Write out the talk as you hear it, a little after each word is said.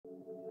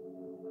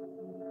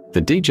The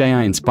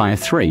DJI Inspire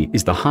 3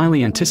 is the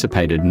highly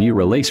anticipated new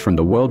release from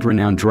the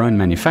world-renowned drone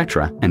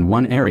manufacturer, and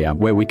one area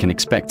where we can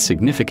expect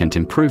significant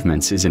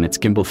improvements is in its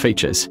gimbal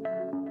features.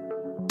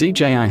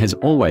 DJI has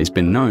always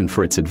been known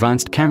for its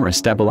advanced camera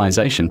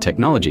stabilization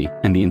technology,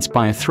 and the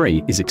Inspire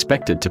 3 is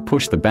expected to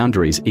push the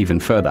boundaries even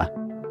further.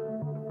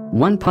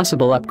 One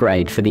possible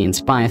upgrade for the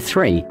Inspire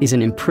 3 is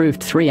an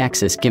improved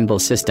 3-axis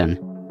gimbal system.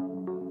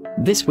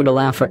 This would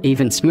allow for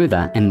even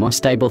smoother and more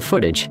stable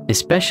footage,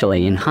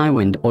 especially in high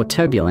wind or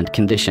turbulent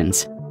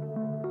conditions.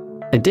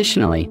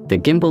 Additionally, the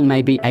gimbal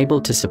may be able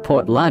to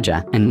support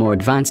larger and more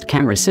advanced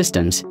camera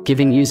systems,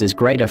 giving users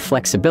greater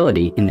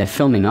flexibility in their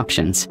filming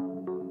options.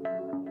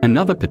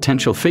 Another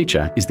potential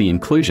feature is the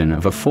inclusion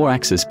of a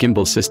 4-axis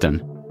gimbal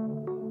system.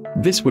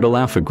 This would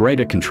allow for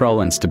greater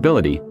control and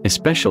stability,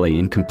 especially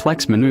in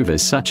complex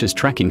maneuvers such as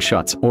tracking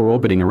shots or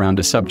orbiting around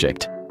a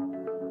subject.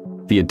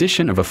 The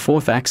addition of a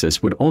 4th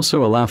axis would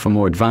also allow for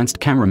more advanced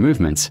camera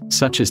movements,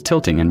 such as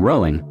tilting and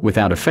rolling,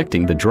 without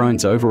affecting the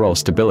drone's overall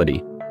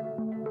stability.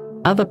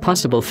 Other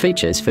possible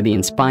features for the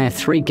Inspire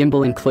 3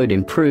 gimbal include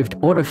improved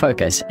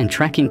autofocus and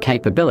tracking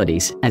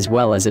capabilities, as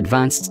well as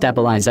advanced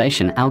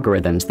stabilization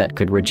algorithms that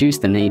could reduce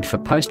the need for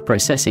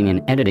post-processing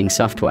and editing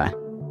software.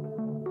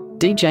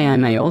 DJI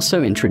may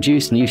also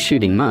introduce new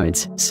shooting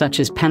modes,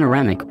 such as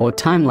panoramic or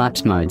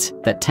time-lapse modes,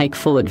 that take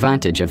full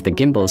advantage of the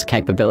gimbal's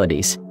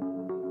capabilities.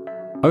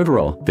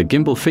 Overall, the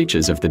gimbal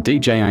features of the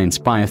DJI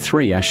Inspire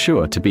 3 are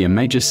sure to be a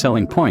major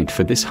selling point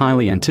for this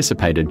highly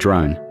anticipated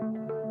drone.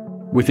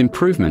 With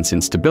improvements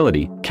in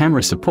stability,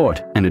 camera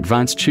support, and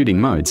advanced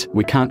shooting modes,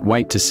 we can't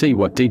wait to see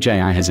what DJI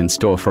has in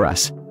store for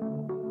us.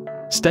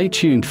 Stay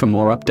tuned for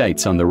more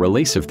updates on the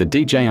release of the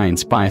DJI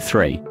Inspire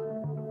 3.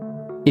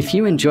 If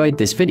you enjoyed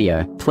this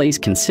video, please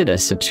consider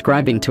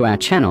subscribing to our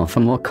channel for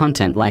more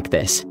content like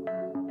this.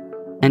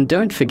 And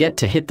don't forget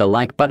to hit the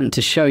like button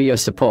to show your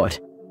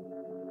support.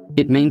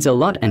 It means a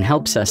lot and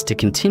helps us to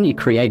continue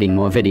creating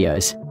more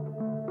videos.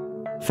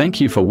 Thank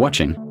you for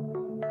watching.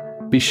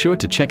 Be sure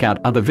to check out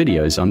other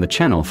videos on the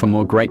channel for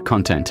more great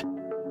content.